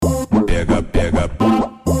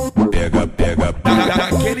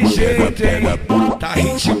jeito, hein? Tá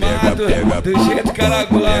ritmado do jeito que ela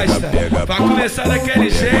gosta. Vai começar daquele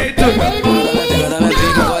jeito. Pega da minha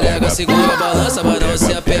pica, colega, segura, balança, mas não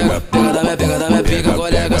se apega. Pega da minha pica,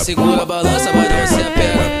 colega, segura, balança, mas não se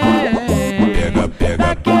apega.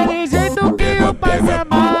 Daquele jeito que o pai se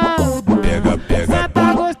amarra. Cê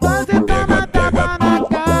tá gostosa e toma tapa na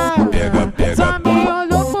cara. Só me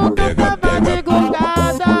olhou porque eu tava de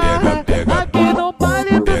grudada. Aqui no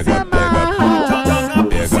baile tu se amarra. Joga a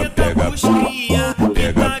buceta pros cria,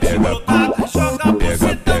 que tá de blocada. Joga a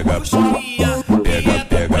buceta pros cria, que é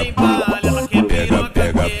do trem bala. Ela quer piroca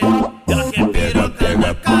aqui, ela quer piroca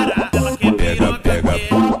na cara. Ela quer piroca aqui,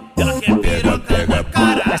 ela quer piroca na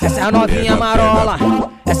cara. Essa é a novinha marola.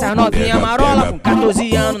 Essa é a novinha marola com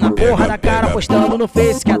 14 anos na porra da cara, postando no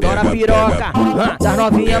Face que adora piroca. Essa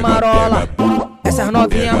novinha marola. Essa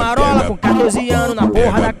novinha marola com 14 anos na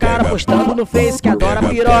porra da cara, postando no Face que adora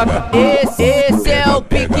piroca. Esse é o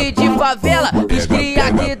Pique de Favela, dos cria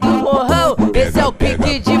aqui do morrão. Esse é o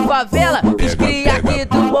Pique de Favela, dos cria aqui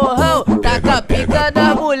do morrão. Taca a pica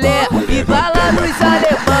na mulher e vai lá nos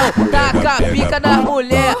alemão. Taca a pica na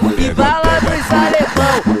mulher e vai lá nos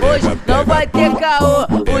alemão. Hoje não vai ter caô,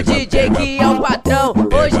 o DJ que é o patrão.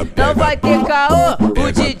 Hoje não vai ter caô,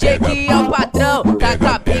 o DJ que é o patrão.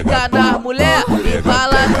 Taca a pica na mulher e vai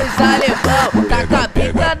lá nos alemão. Taca a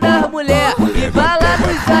pica na mulher e vai lá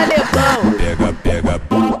nos alemão.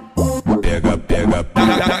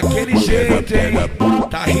 Daquele jeito, hein?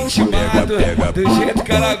 Tá ritmado do jeito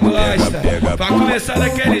que ela gosta. Vai começar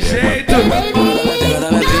daquele jeito. Pega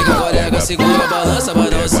da minha pica, colega, segura, balança,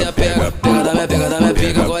 mas não se apega. Pega da minha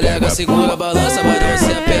pica, colega, segura, balança, mas não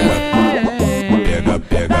se apega.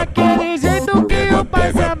 Daquele jeito que o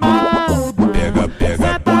pai se amarra.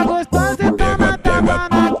 Cê tá gostosa e toma tapa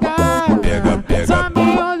na cara. Só me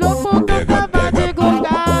olhou porque eu tava de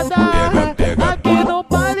grudada. Aqui no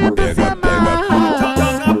baile tu se amarra. Joga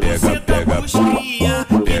a buceta pros cria,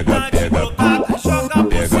 que tá de blocada. Joga a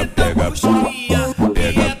buceta pros cria, que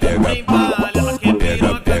é do trem bala. Ela quer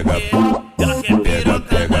piroca aqui, ela quer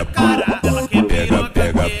piroca na cara. Ela quer piroca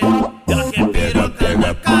aqui, ela quer piroca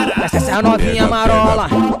na cara. Essa é a novinha marola.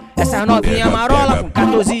 Essa é a novinha marola com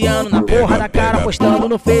 14 anos na porra da cara, postando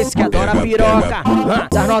no Face que adora piroca.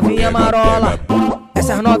 Essa novinha marola.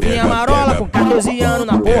 Essa novinha marola com 14 anos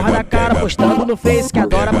na porra da cara, postando no Face que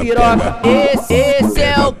adora piroca. Esse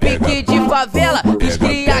é o Pique de Favela, dos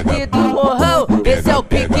cria aqui do morrão. Esse é o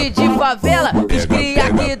Pique de Favela, dos cria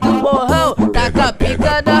aqui do morrão. Taca a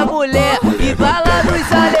pica na mulher e vai lá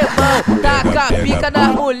nos alemão. Taca a pica na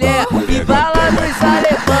mulher e vai lá nos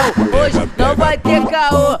alemão. Hoje não vai ter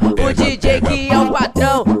caô, o DJ que é o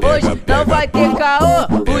patrão. Hoje não vai ter caô,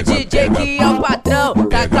 o DJ que é o patrão.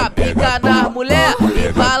 Taca a pica na mulher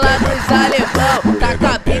e vai lá nos alemão.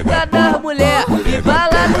 Taca a pica na mulher e vai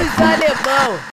lá nos alemão.